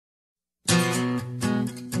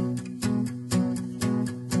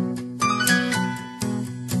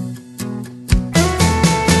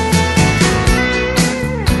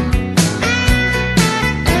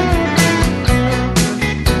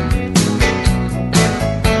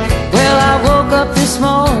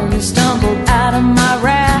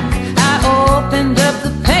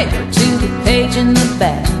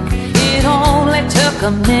took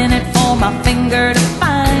a minute for my finger to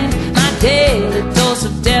find my daily dose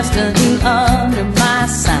of destiny under my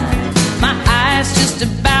sign. My eyes just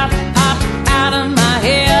about popped out of my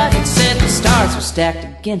head. It said the stars were stacked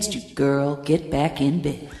against you, girl, get back in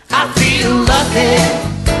bed. I feel lucky,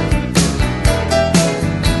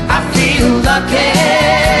 I feel lucky,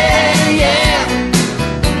 yeah.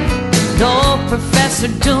 No Professor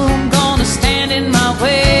Doom gonna stand in my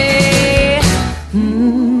way.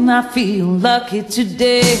 I feel lucky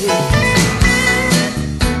today.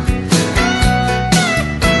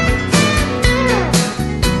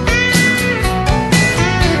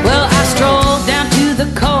 Well, I strolled down to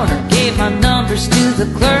the corner, gave my numbers to the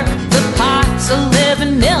clerk. The pot's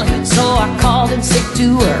 11 million, so I called in sick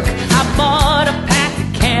to work. I bought a pack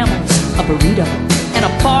of Camels, a burrito, and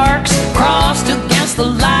a Parks. Crossed against the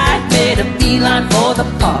light, made a beeline for the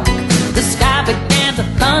park. The sky began to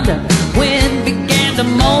thunder, wind began to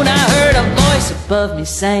moan. I heard a voice above me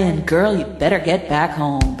saying, girl, you better get back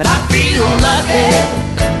home. But I feel lucky,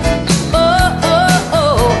 oh, oh,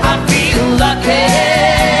 oh, I feel lucky,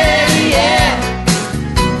 yeah.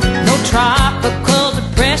 No tropical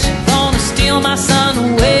depression gonna steal my sun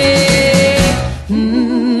away.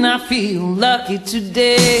 I feel lucky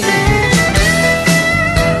today.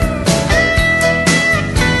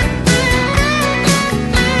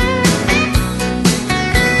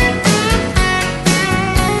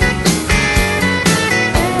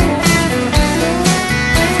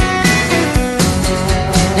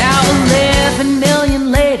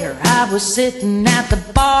 I was sitting at the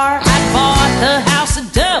bar. I bought the house a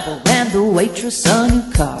double and the waitress a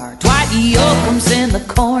new car. Dwight Yoakam's in the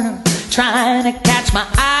corner trying to catch my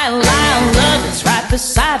eye. Lyle Lovett's right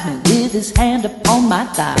beside me with his hand upon my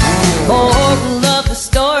thigh. Moral of the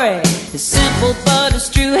story is simple but it's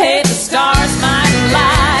true. Hey, the stars might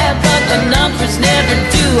lie, but the numbers never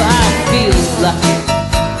do. I feel lucky,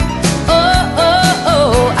 oh, oh,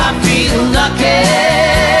 oh, I feel lucky,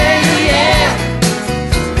 yeah.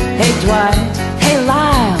 Hey Dwight, hey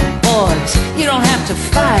Lyle, boys, you don't have to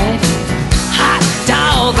fight. Hot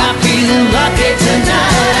dog, I feel lucky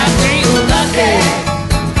tonight. I feel lucky,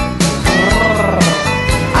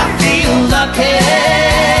 I feel lucky,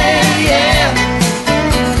 yeah.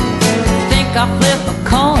 Think I'll flip a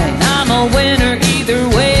coin, I'm a winner either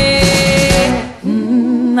way.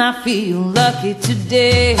 I feel lucky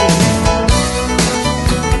today.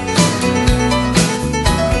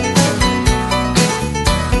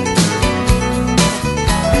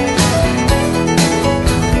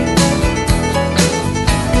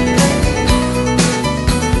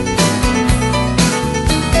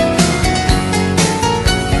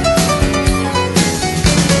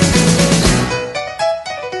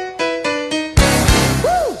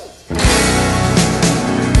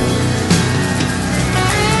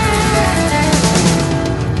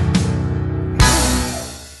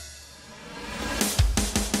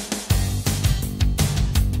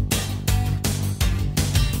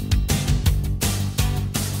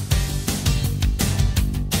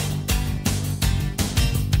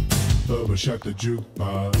 Shut the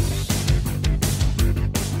jukebox.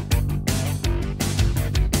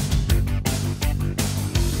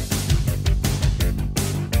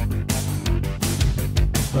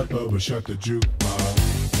 Bubba shut the jukebox.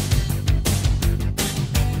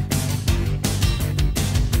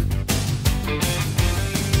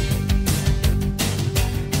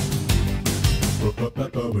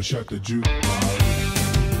 Bubba shut the jukebox.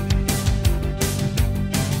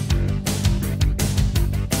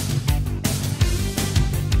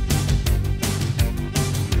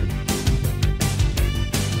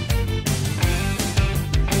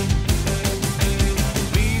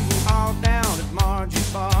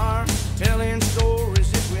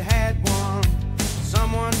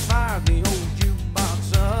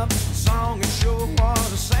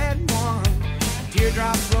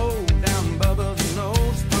 Teardrops rolled down Bubba's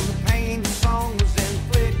nose from the pain the song was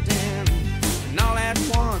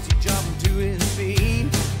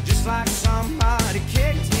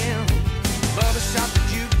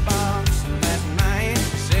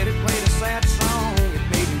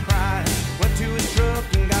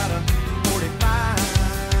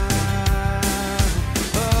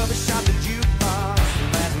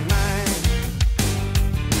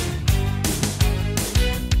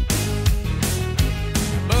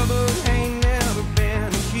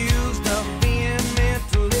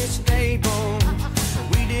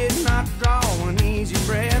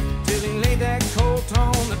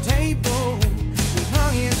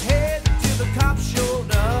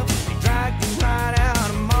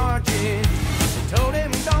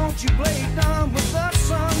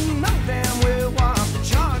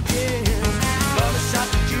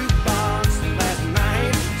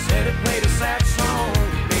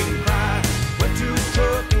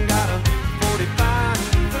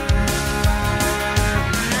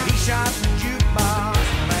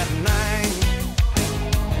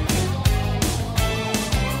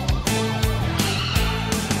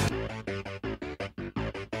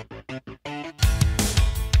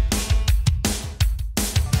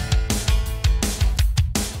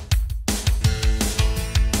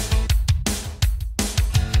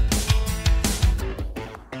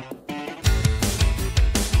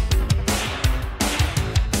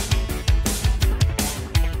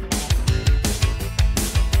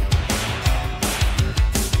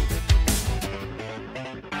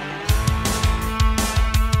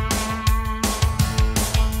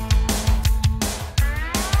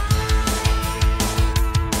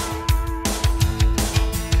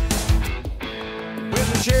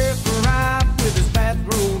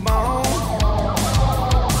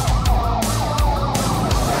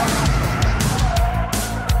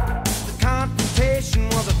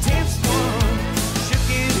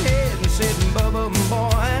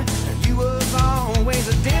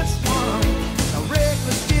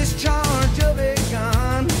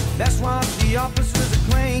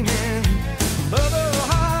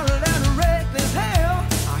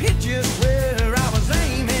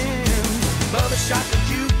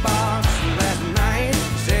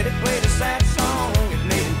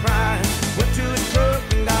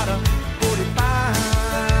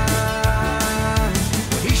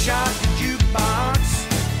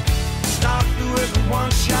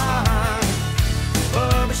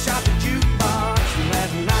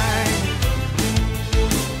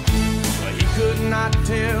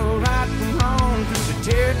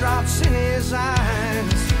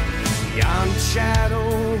Beyond the shadow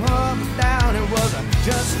of a doubt, it was a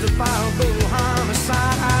justifiable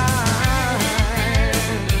homicide.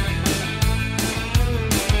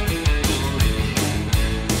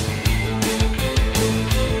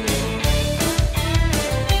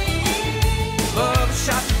 Bubba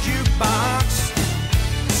shot the jukebox,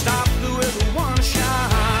 stopped the whistle one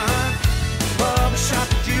shot. Bubba shot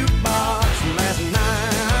the jukebox last night.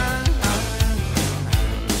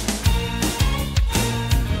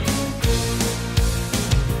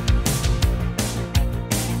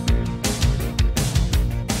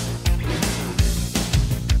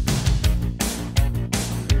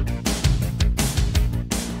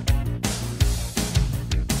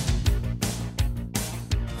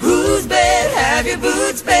 Whose bed have your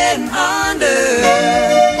boots been under?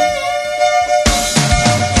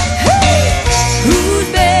 Whose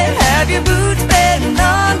bed have your boots been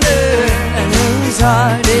under? And whose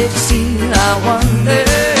heart did you steal, I wonder?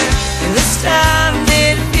 And this time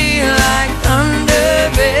did it feel like thunder,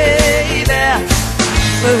 baby?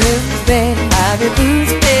 Well, whose bed have your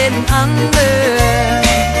boots been under?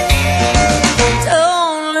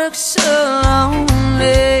 Don't look so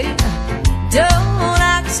lonely, don't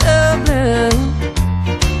act so blue.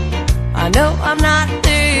 I know I'm not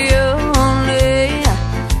the only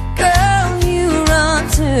girl you run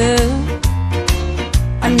to.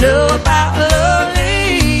 I know about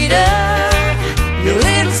Lolita, your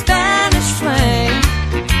little Spanish flame.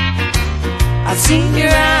 I've seen you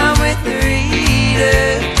out with the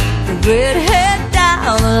reader, the redhead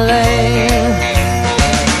down the lane.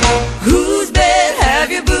 Whose bed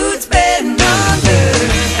have your boots been under?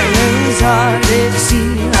 And whose heart did you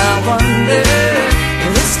steal, I wonder?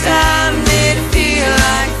 This time did it feel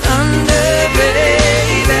like thunder,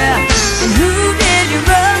 baby? And who did you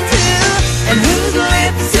run to? And whose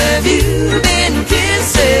lips have you been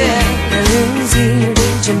kissing? And whose ear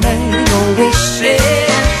did you make a wish in?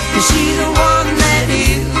 Is she the one that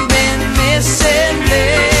you've been missing,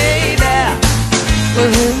 baby?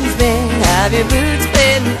 Well, whose bed have your boots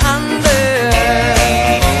been under?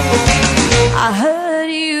 I heard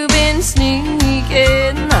you've been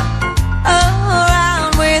sneaking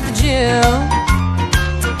around with Jill.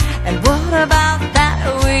 And what about that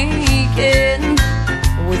weekend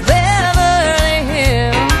with Beverly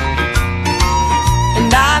Hills?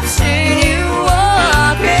 And I've seen you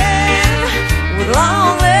walking with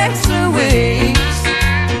long legs Louise.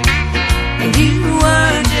 And you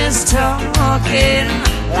weren't just talking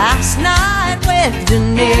last night with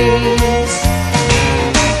Denise.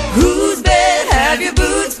 Whose bed have your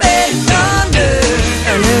boots been under?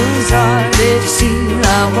 And whose heart did you steal,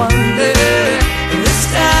 I wonder? This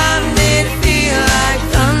time did it feel like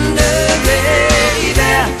thunder,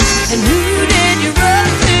 baby? And who did you run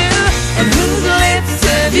to? And whose lips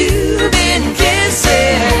have you been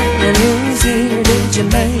kissing? And whose ear did you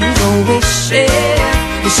make a wish in?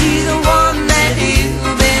 Is she the one that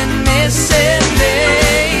you've been missing,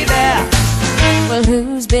 baby? Well,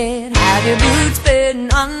 whose bed have your boots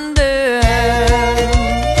been under?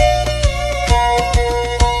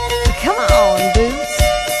 Come on, boots.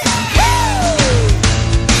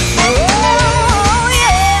 Oh,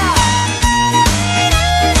 yeah.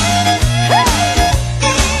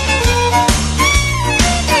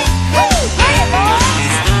 Hey,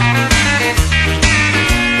 boys.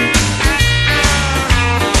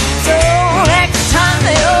 So next time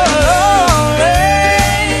you're lonely,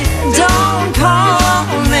 don't call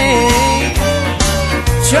me.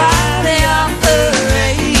 Try the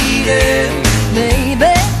operator,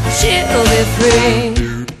 maybe she'll be free.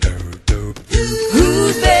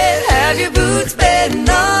 Whose bed have your boots been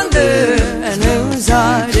under? And whose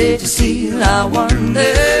heart did you steal, I wonder?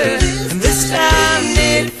 And this time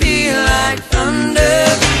did it feel like thunder?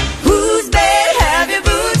 Whose bed have your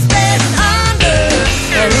boots been under?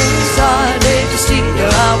 And whose heart did you steal,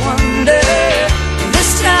 I wonder? And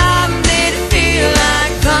this time did it feel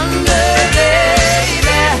like thunder,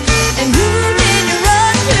 baby? And who did you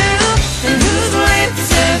run to? And whose lips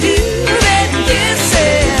have you been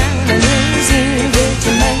kissing? And whose ear did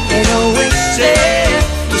you make a wish in?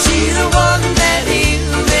 Is she the one that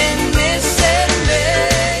you've been missing,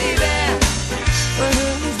 baby? Well,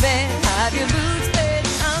 whose bed have your boots been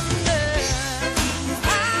under?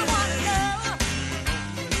 I wanna know.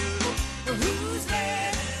 Well, whose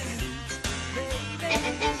bed, baby?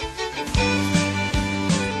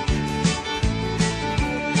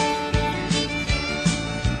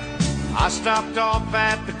 I stopped off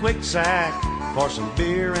at the Quick Sack for some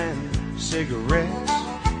beer and cigarettes.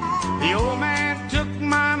 The old man took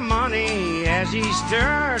my money as he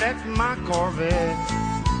stared at my Corvette.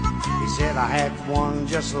 He said I had one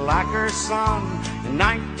just like her son in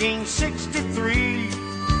 1963.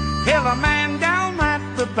 Till a man down at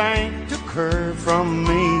the bank took her from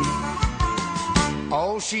me.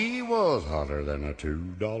 Oh, she was hotter than a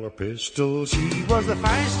 $2 pistol. She was the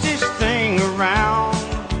fastest thing around.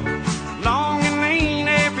 Long and lean,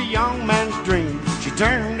 every young man's dream. She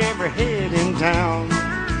turned every head in town.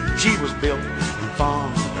 She was built and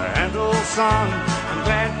fun to handle, son. I'm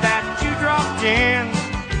glad that you dropped in.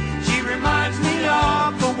 She reminds me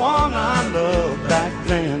of the one I loved back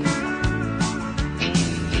then.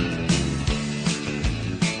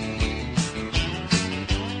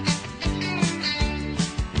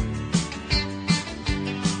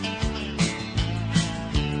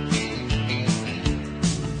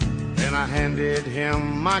 Then I handed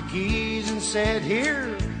him my keys and said,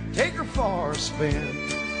 here, take her for a spin.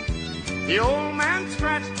 The old man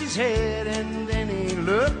scratched his head and then he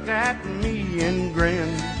looked at me and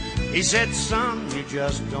grinned. He said, son, you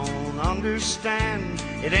just don't understand.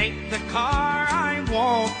 It ain't the car I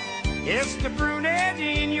want, it's the brunette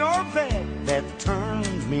in your bed that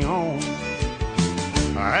turns me on.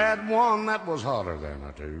 I had one that was hotter than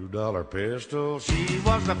a $2 pistol. She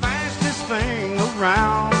was the fastest thing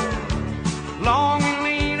around. Long and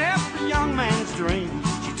lean, every young man's dream.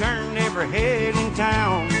 She turned every head in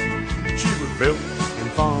town. She was built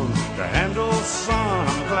and fun to handle, son.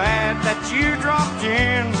 I'm glad that you dropped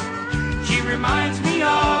in. She reminds me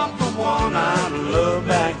of the one I loved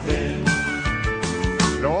back then.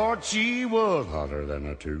 Lord, she was hotter than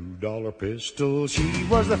a $2 pistol. She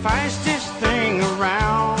was the fastest thing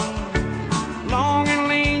around. Long and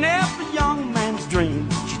lean, every young man's dream.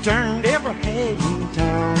 She turned every head in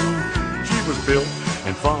town. She was built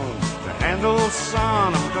and fun to handle,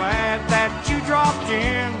 son. I'm glad that you dropped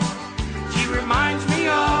in. She reminds me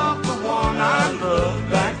of the one I loved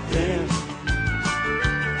back then.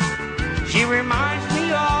 She reminds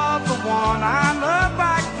me of the one I loved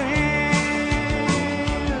back then.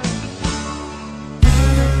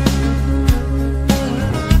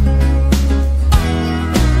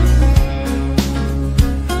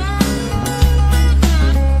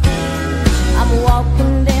 I'm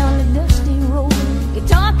walking down the dusty road,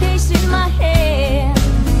 guitar case in my hand.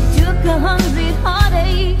 Took 100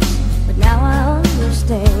 heartaches, but now I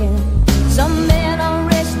understand. Some men are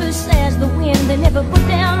restless as the wind, they never put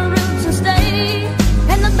down roots and stay.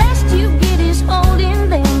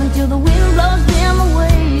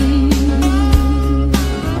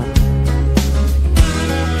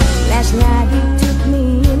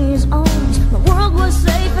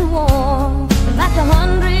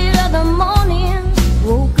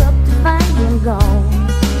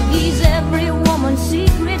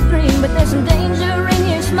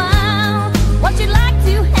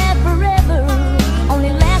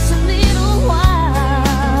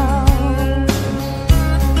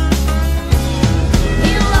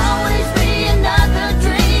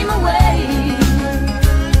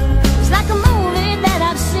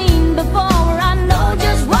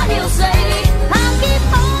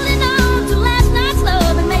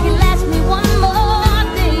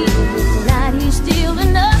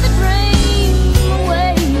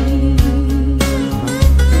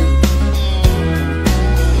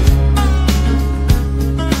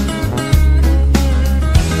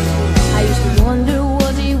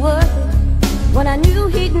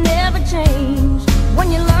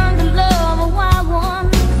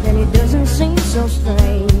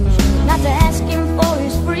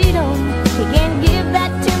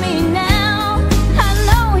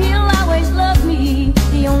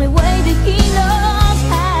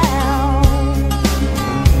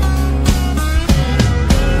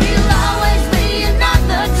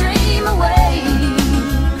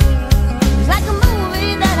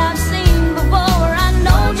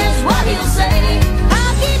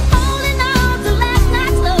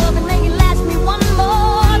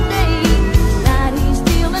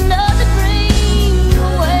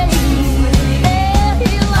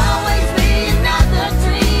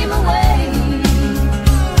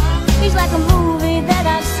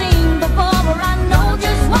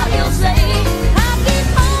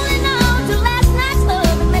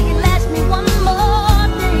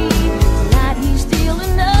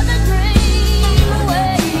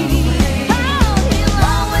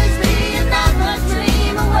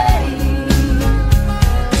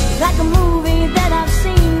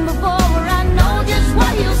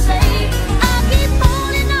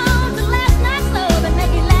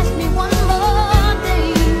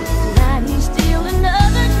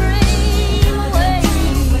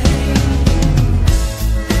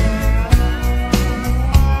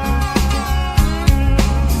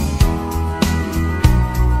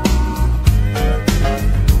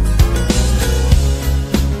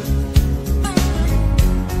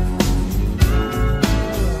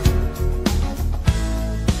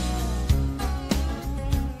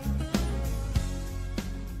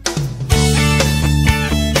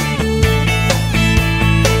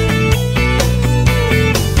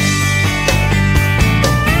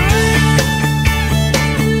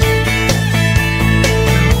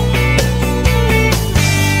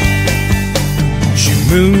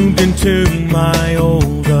 moved into my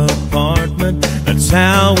old apartment. That's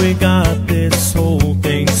how we got this whole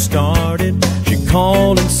thing started. She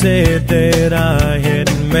called and said that I had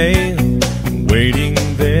mail waiting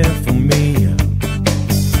there for me.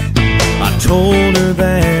 I told her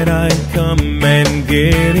that I'd come and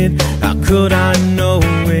get it. How could I know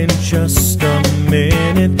in just a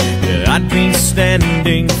minute that I'd be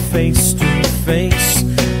standing face to face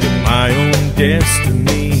with my own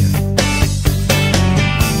destiny?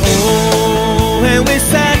 Oh, and we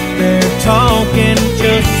sat there talking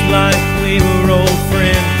just like we were old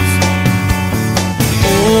friends.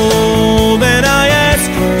 Oh, then I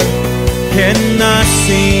asked her, can I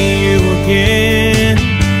see you again?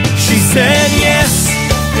 She said yes,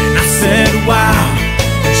 and I said wow.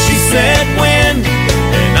 She said when,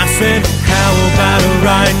 and I said how about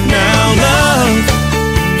right now? Love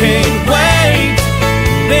can't wait.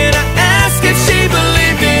 Then I asked if she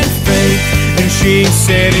believed in fate, and she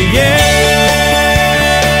said yes.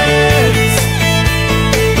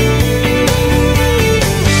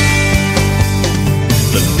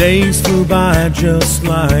 The days flew by just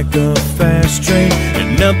like a fast train,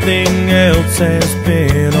 and nothing else has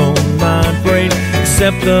been on my brain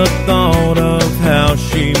except the thought of how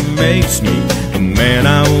she makes me the man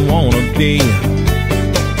I wanna be.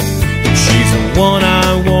 She's the one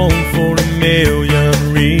I want for a million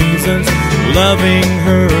reasons. Loving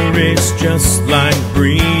her is just like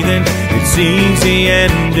breathing. It's easy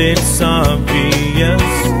and it's obvious.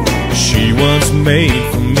 She was made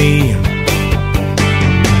for me.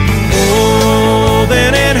 Oh,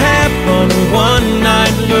 then it happened one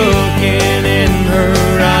night, looking in her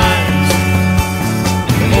eyes.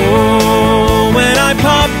 Oh, when I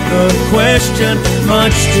popped the question,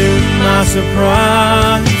 much to my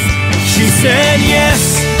surprise, she said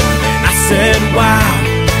yes, and I said wow.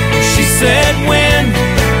 She said when,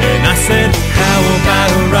 and I said how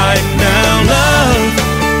about right now? Love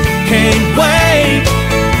can't wait.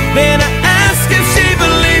 Then I asked if she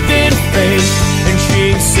believed in fate, and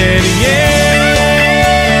she said yes.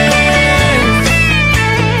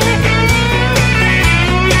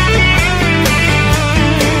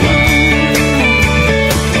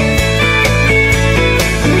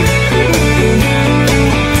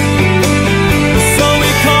 So we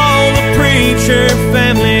called the preacher,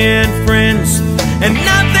 family and friends, and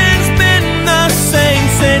nothing's been the same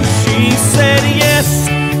since she said yes.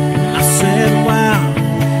 I said wow.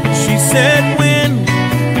 She said when,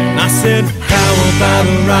 I said how about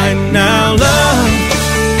right now? Love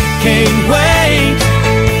can't wait.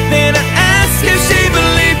 Then I asked if she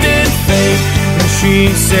believed in fate, and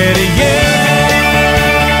she said yes.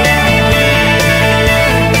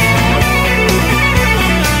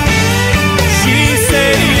 She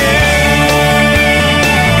said yes.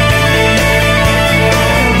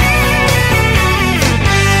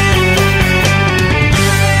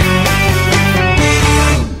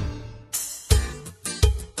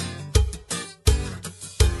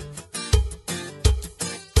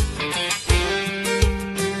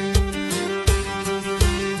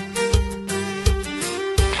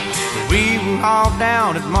 We were all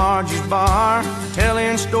down at Margie's bar,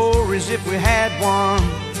 telling stories if we had one.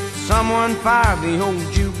 Someone fired the old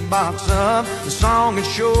jukebox up. The song it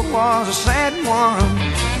sure was a sad one.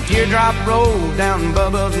 A teardrop rolled down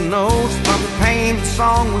Bubba's nose from the pain the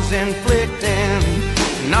song was inflicting.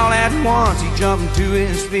 And all at once he jumped to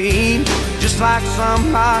his feet, just like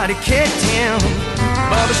somebody kicked him.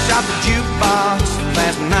 Bubba shot the jukebox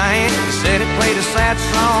last night. He said it played a sad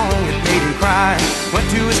song, it made him cry. Went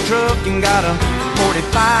to his truck and got a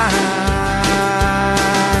 45.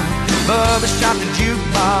 Bubba shot the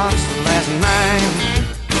jukebox last night.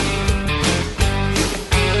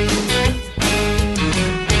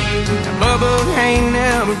 Now Bubba ain't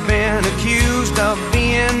never been accused of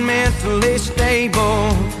being mentally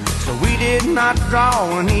stable, so we did not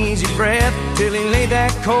draw an easy breath till he laid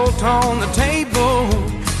that colt on the table.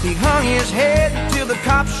 He hung his head till the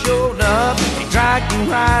cops showed up. He dragged him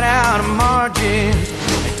right out of Margie's.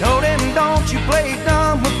 They told him, don't you play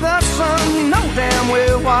dumb with us, son. You know damn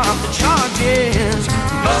well what the charge is.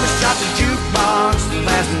 Bubba shot the jukebox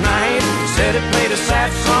last night. Said it played a sad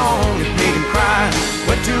song, it made him cry.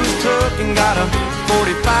 Went to his truck and got a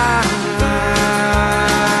 45.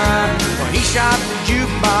 Well, he shot the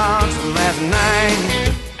jukebox last night.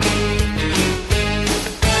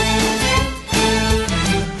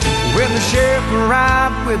 When the sheriff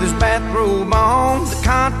arrived with his bathrobe on, the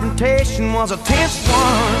confrontation was a tense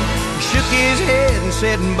one. He shook his head and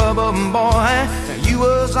said, Bubba, boy, you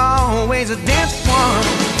was always a dense one.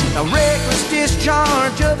 A reckless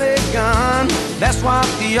discharge of a gun, that's what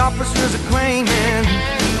the officers are claiming.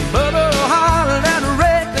 Bubba hollered at a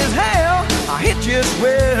just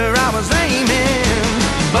where I was aiming.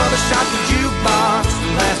 Bubba shot the jukebox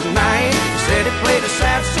last night. Said it played a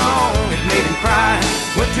sad song, it made him cry.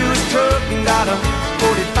 Went to his truck and got a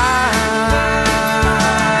 45.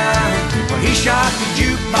 Well, he shot the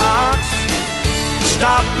jukebox,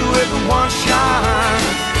 stopped with one shot.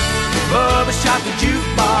 Bubba shot the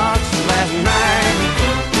jukebox last night.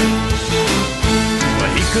 Well,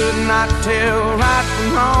 he could not tell right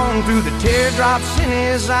from wrong through the teardrops in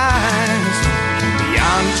his eyes.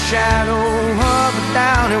 Beyond the shadow of a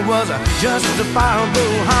doubt, it was a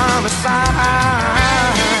justifiable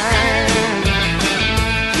homicide.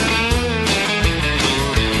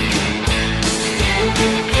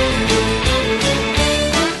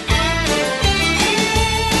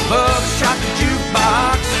 Bubba shot the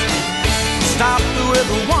jukebox, stopped with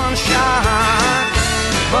one shot.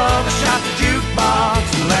 Bubba shot the jukebox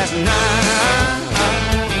last night.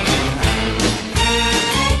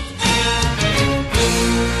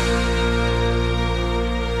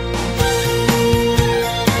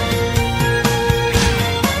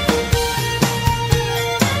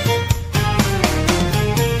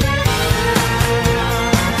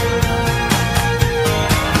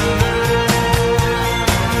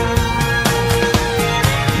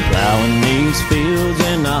 Fields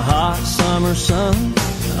in the hot summer sun,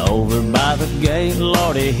 over by the gate,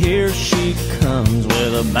 Lordy, here she comes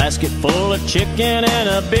with a basket full of chicken and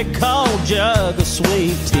a big cold jug of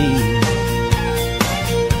sweet tea.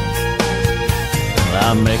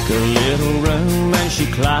 I make a little room and she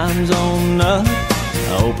climbs on up,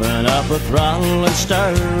 open up a throttle and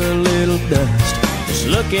stir a little dust. Just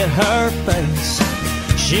look at her face,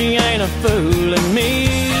 she ain't a fooling me.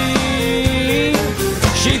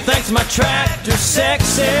 She thinks my tractor's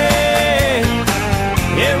sexy, it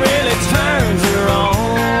really turns her on.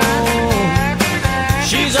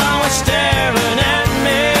 She's always staring at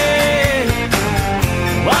me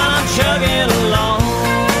while I'm chugging along.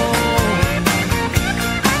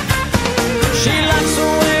 She likes the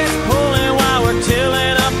way it's pulling while we're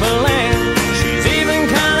tilling up a land. She's even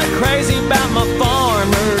kinda crazy about my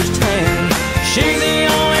farmer's tan. She's the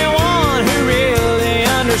only one who really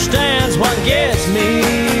understands what gets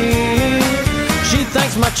me.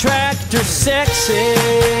 Thinks my tractor's sexy.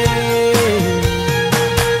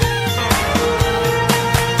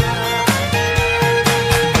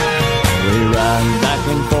 We ride back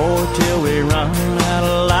and forth till we run out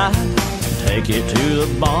of light. Take it to the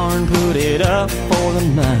barn, put it up for the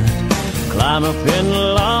night. Climb up in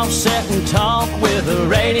the loft, sit and talk with the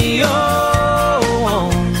radio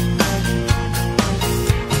on.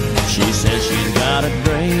 She says she's got a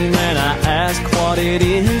dream and I ask what it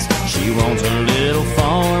is. She wants a little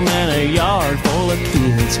farm and a yard full of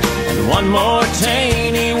kids, and one more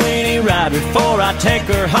teeny-weeny ride before I take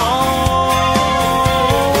her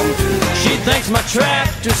home. She thinks my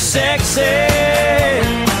tractor's sexy,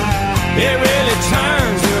 it really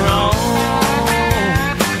turns her on.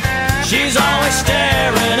 She's always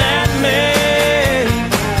staring at me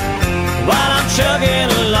while I'm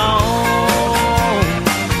chugging along.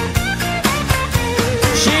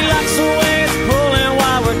 She likes the way it's pulling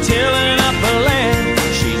while we're tilling up a land.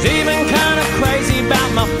 She's even kinda crazy about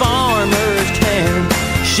my farmer's tan.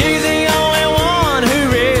 She's the only one who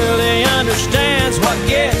really understands what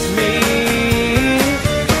gets me.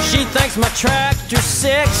 She thinks my tractor's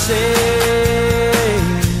sexy.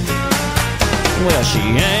 Well, she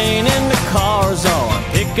ain't into cars or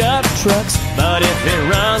pickup trucks, but if it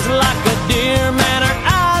runs like a deer, man, her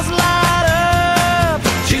eyes light up.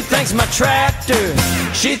 She thinks my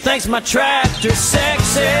tractor's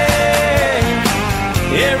sexy,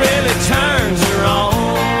 it really turns her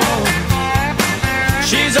on.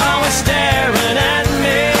 She's always staring at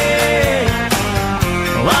me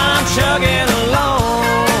while I'm chugging along.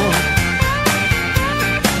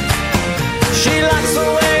 She likes the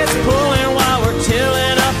way it's pulling while we're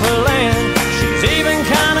tilling up her land. She's even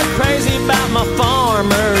kinda crazy about my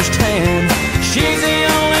farmer's tan. She's the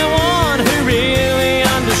only one who really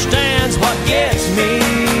understands what gets me.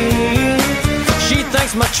 She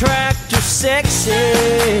thinks my tractor's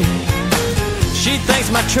sexy. She thinks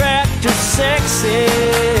my tractor's sexy.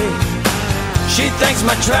 She thinks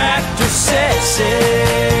my tractor's sexy.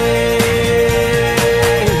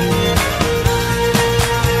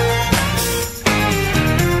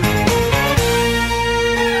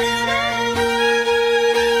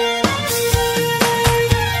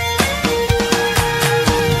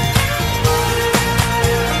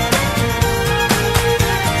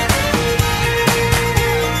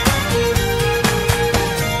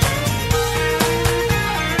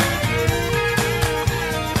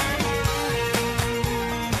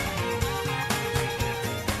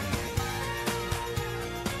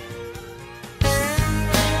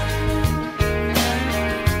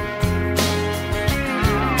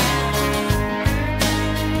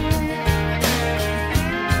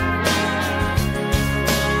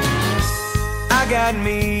 find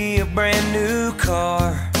me a brand new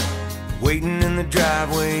car, waiting in the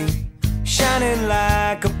driveway, shining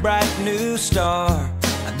like a bright new star.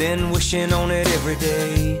 I've been wishing on it every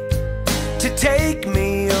day to take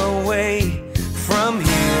me away from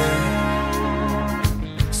here.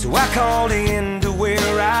 So I called in to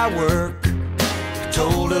where I work,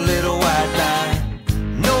 told a little white lie.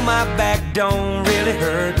 No, my back don't really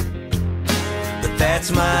hurt, but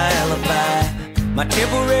that's my alibi, my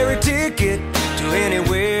temporary ticket to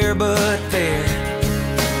anywhere but there.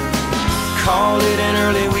 Call it an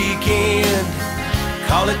early weekend,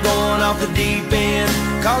 call it going off the deep end,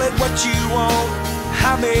 call it what you want,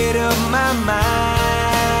 I made up my mind.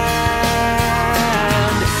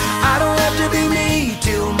 I don't have to be me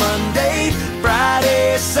till Monday,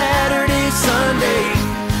 Friday, Saturday, Sunday.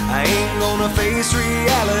 I ain't gonna face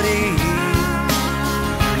reality.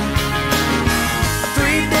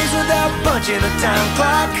 3 days without punching a time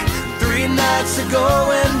clock, 3 nights of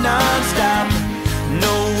going non-stop,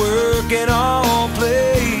 no work and all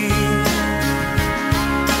play.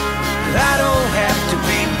 I don't have to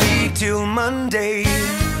be me till Monday.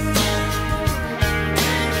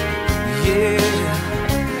 Yeah,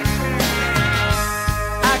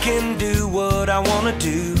 I can do what I wanna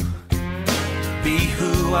do, be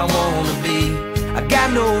who I wanna be. I got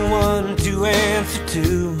no one to answer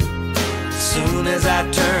to. Soon as I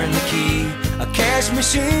turn the key, a cash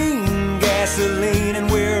machine, gasoline, and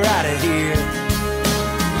we're out of here.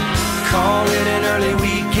 Call it an early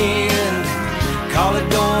weekend, call it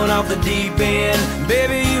going off the deep end.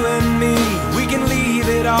 Baby, you and me, we can leave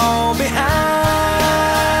it all behind.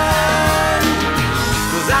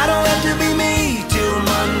 'Cause I don't have to be me till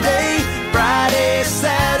Monday, Friday,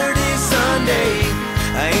 Saturday, Sunday.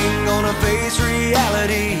 I ain't gonna face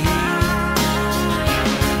reality.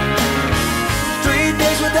 3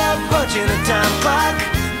 days without punching a time clock,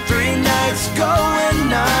 3 nights going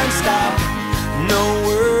non-stop, no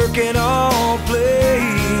work and all play.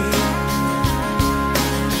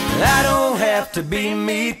 I don't have to be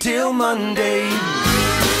me till Monday.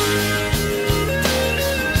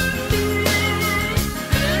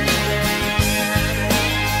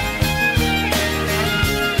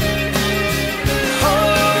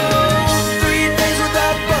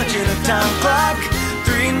 Time clock,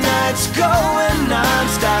 3 nights going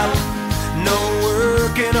non-stop, no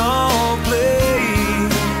work and all play.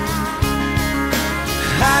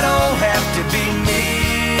 I don't have to be me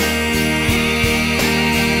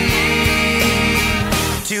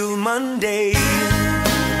till Monday.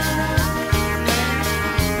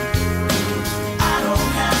 I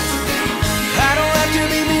don't have to be me. I don't have to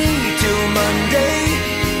be me till Monday.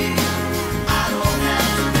 I don't have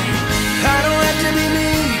to be me. I don't have to be me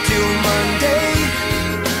till Monday.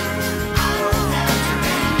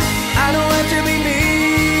 I don't have to be me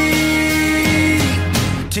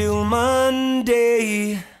till Monday.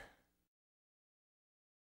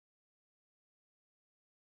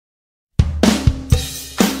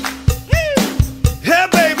 Yeah,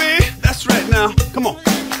 baby, that's right now. Come on.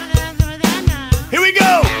 Here we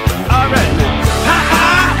go. All right now. Ha ha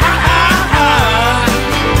ha ha ha.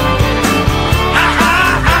 Ha ha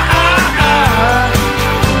ha ha ha.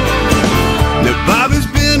 Now Bobby's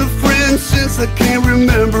been a friend since I can't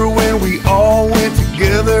remember when we all went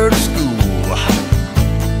together to school.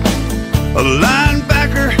 A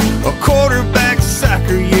linebacker, a quarterback,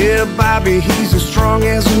 soccer, yeah, Bobby, he's as strong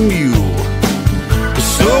as a mule.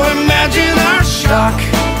 So imagine our shock,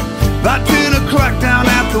 by 10 o'clock down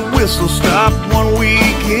at the whistle stop one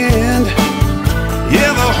weekend.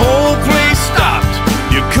 Yeah, the whole place stopped,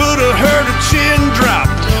 you could have heard a chin drop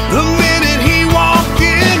the minute he walked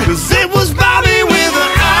in. 'Cause it was Bobby with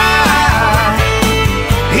an eye,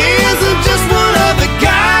 he isn't just one of the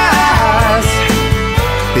guys.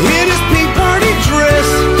 In his pink party dress,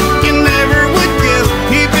 you never would guess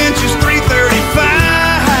he benches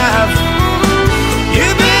 335. You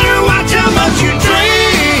better watch how much you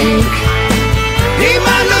drink, he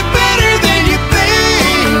might look better than you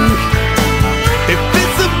think. If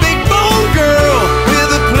it's a big bone girl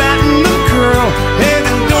with a platinum curl, hey,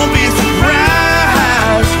 then don't be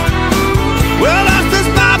surprised. Well, that's this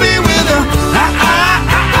Bobby with a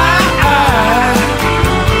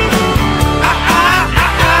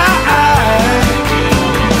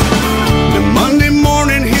Now Monday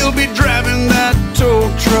morning he'll be driving that tow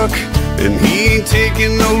truck, and he ain't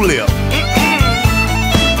taking no lip.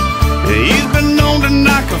 He's been known to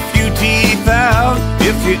knock a few teeth out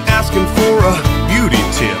if you ask him for a beauty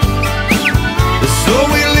tip. So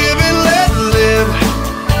we live and let live,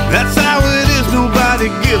 that's how it is. Nobody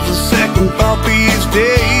gives a second thought these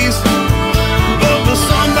days. But when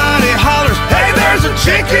somebody hollers, hey, there's a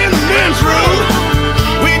chick in the men's room,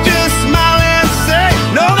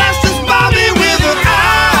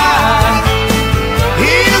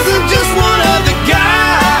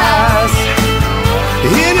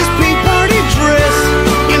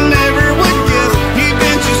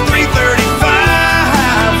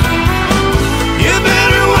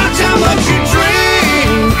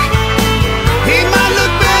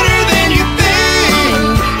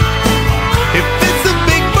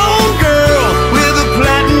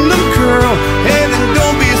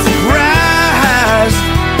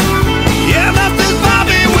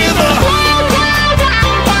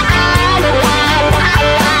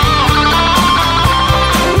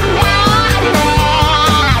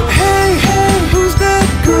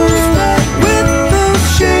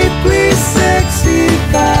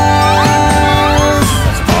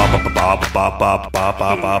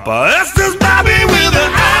 Estos Bobby with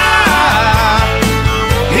an eye.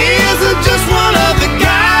 He isn't just one of the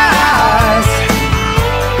guys.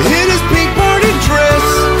 In his pink party dress,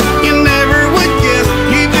 you never would guess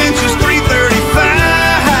he benches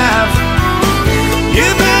 335. You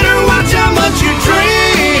better watch how much you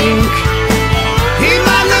drink. He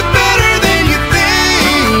might look better than you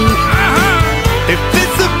think. If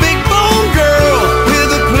it's a big bone girl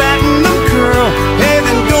with a platinum curl, hey,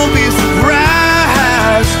 then don't be surprised.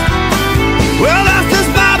 Well, that's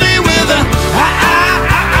just Bobby with a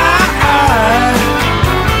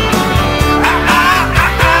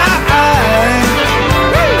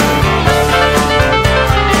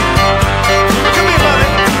Come here, buddy.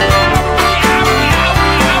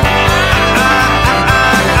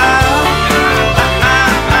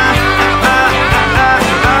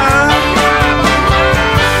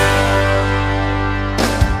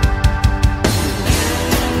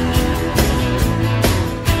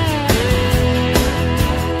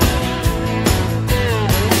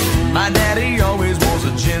 My daddy always was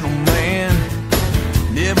a gentleman,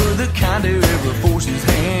 never the kind to ever force his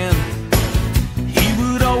hand. He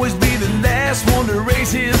would always be the last one to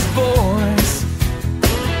raise his voice.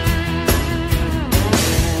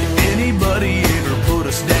 If anybody ever put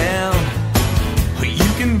us down, you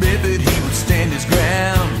can bet that he would stand his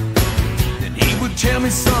ground. Then he would tell me,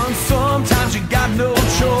 son, sometimes you got no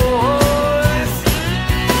choice.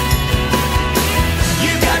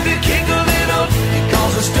 You got to kick a little, it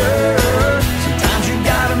cause a stir. Sometimes you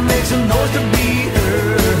gotta make some noise to be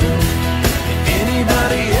heard. If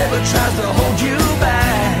anybody ever tries to hold you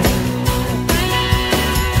back,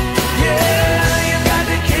 yeah, you got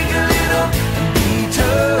to kick a little and be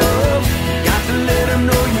tough. You got to let them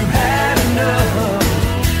know you've had enough.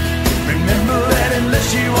 Remember that unless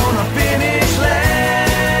you wanna finish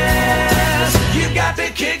last, you got to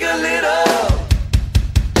kick a little.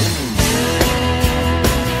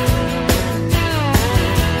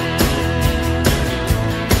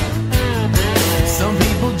 Some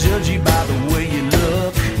people judge you by the way you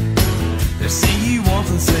look. They see you once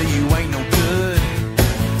and say you ain't no good.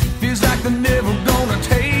 Feels like they're never gonna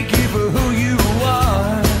take you for who you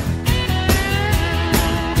are.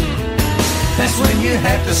 That's when you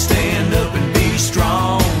have to stand up and be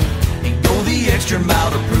strong and go the extra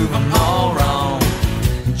mile to prove them all wrong.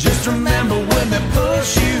 Just remember when they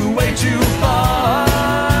push you way too far,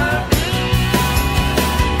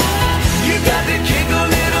 you got to kick a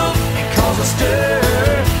little and cause a stir.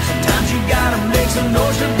 Sometimes you gotta make some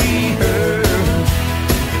noise to be heard.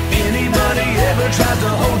 If anybody ever tries to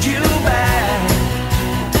hold you back,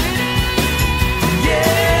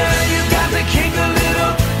 yeah, you got to kick a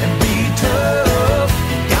little and be tough.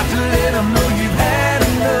 You got to let them know you've had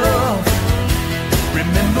enough.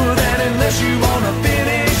 Remember that unless you wanna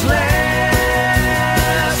finish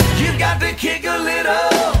last, you got to kick a little.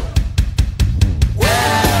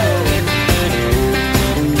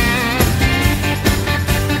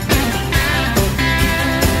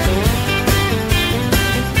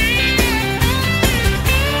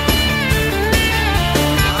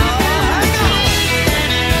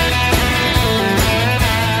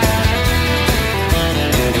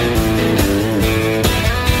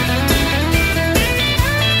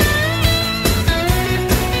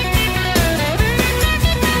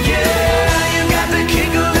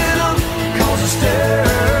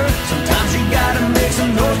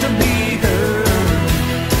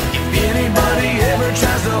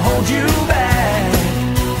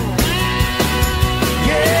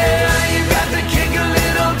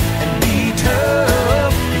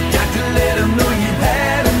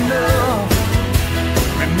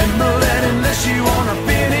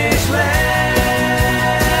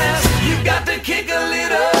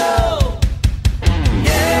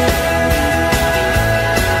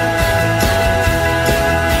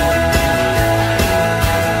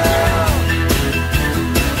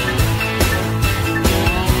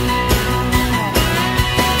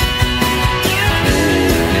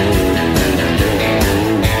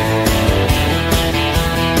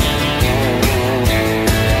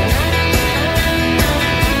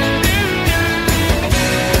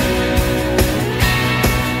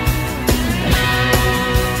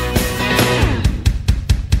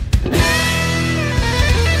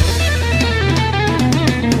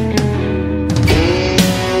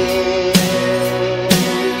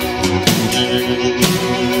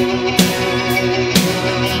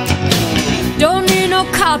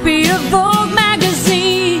 copy of Vogue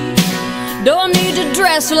magazine. Don't need to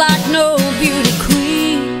dress like no beauty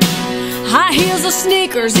queen. High heels or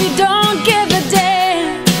sneakers, he don't give a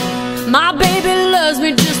damn. My baby loves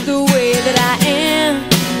me just the way that I am.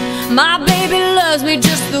 My baby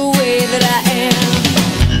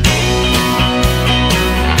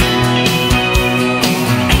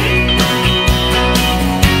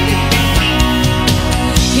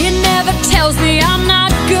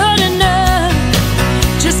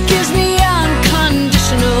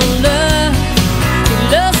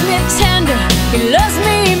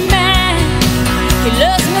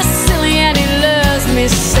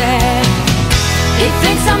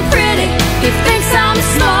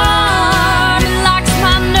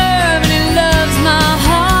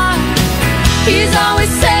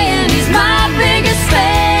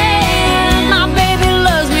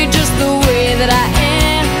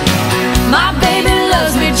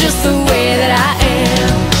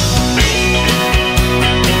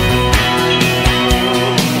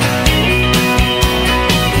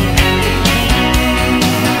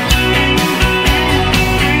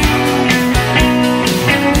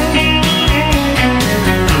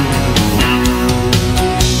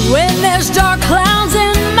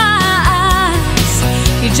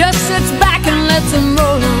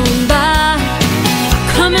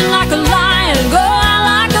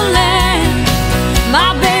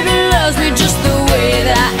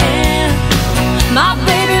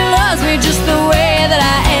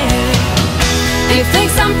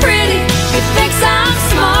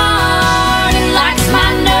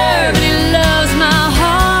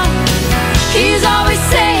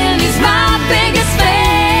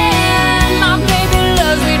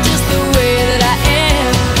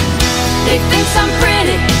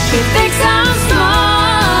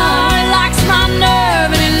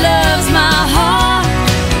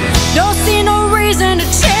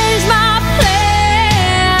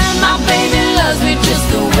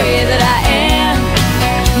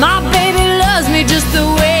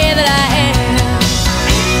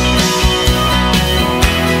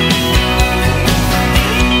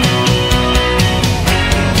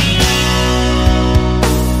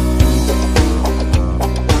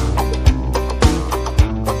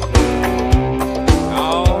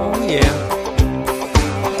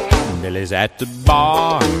Billy's at the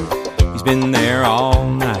bar, he's been there all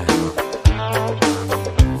night.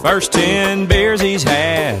 First 10 beers he's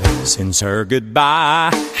had since her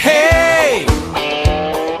goodbye. Hey!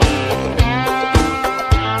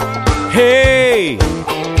 Hey!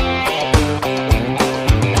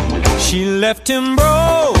 She left him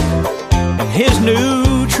broke in his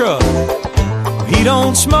new truck. He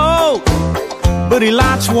don't smoke, but he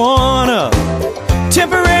lights one up.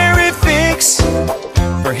 Temporary fix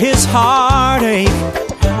for his heartache.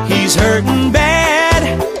 He's hurting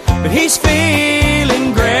bad, but he's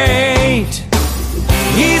feeling great.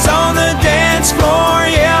 He's on the dance floor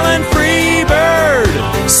yelling free bird,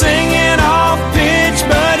 singing off pitch,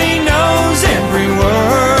 but he knows every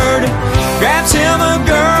word. Grabs him a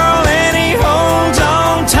girl and he holds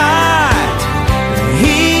on tight.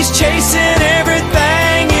 He's chasing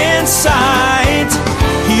everything in sight.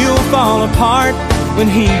 He'll fall apart when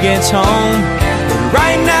he gets home, but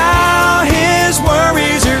right now his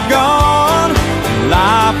worries are gone.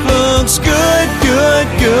 Life looks good, good,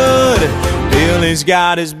 good. Billy's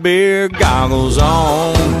got his beer goggles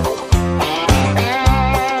on.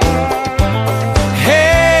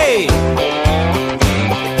 Hey!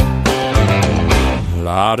 A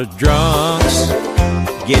lot of drunks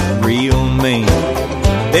get real mean.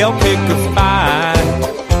 They'll pick a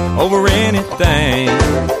fight over anything.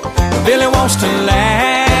 Billy wants to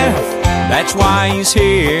laugh, that's why he's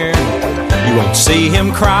here. You won't see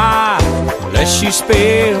him cry unless you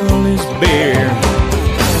spill his beer.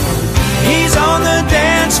 He's on the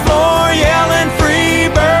dance floor yelling free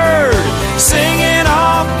bird, singing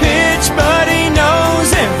off pitch, but he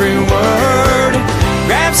knows every word.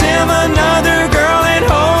 Grabs him another girl and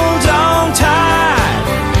holds on tight.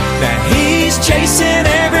 Now he's chasing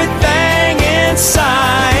everything in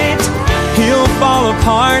sight. He'll fall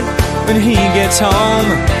apart when he gets home.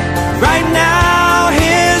 Right now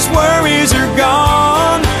his worries are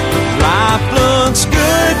gone. Life looks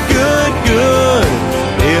good, good, good.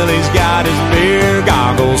 Billy's got his beer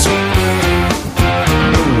goggles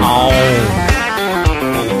on.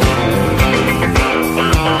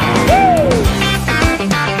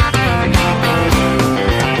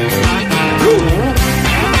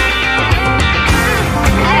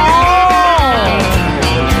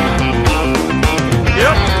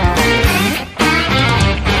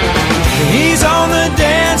 He's on the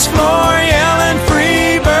dance floor yelling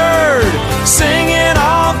free bird, singing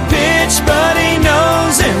off pitch, but he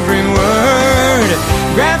knows every word.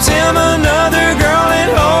 Grabs him another girl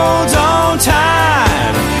and holds on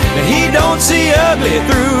tight. He don't see ugly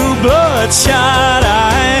through bloodshot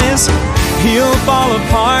eyes. He'll fall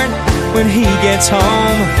apart when he gets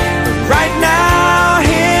home. Right now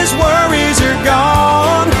his worries are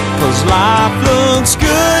gone, 'cause life looks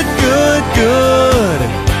good, good, good.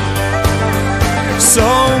 So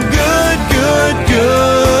good, good,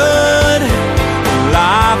 good.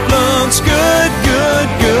 Life looks good, good,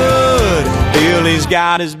 good. Billy's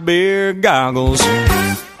got his beer goggles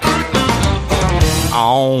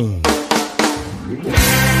on.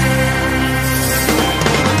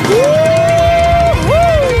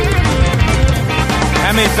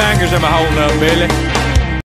 How many fingers am I holding up, Billy?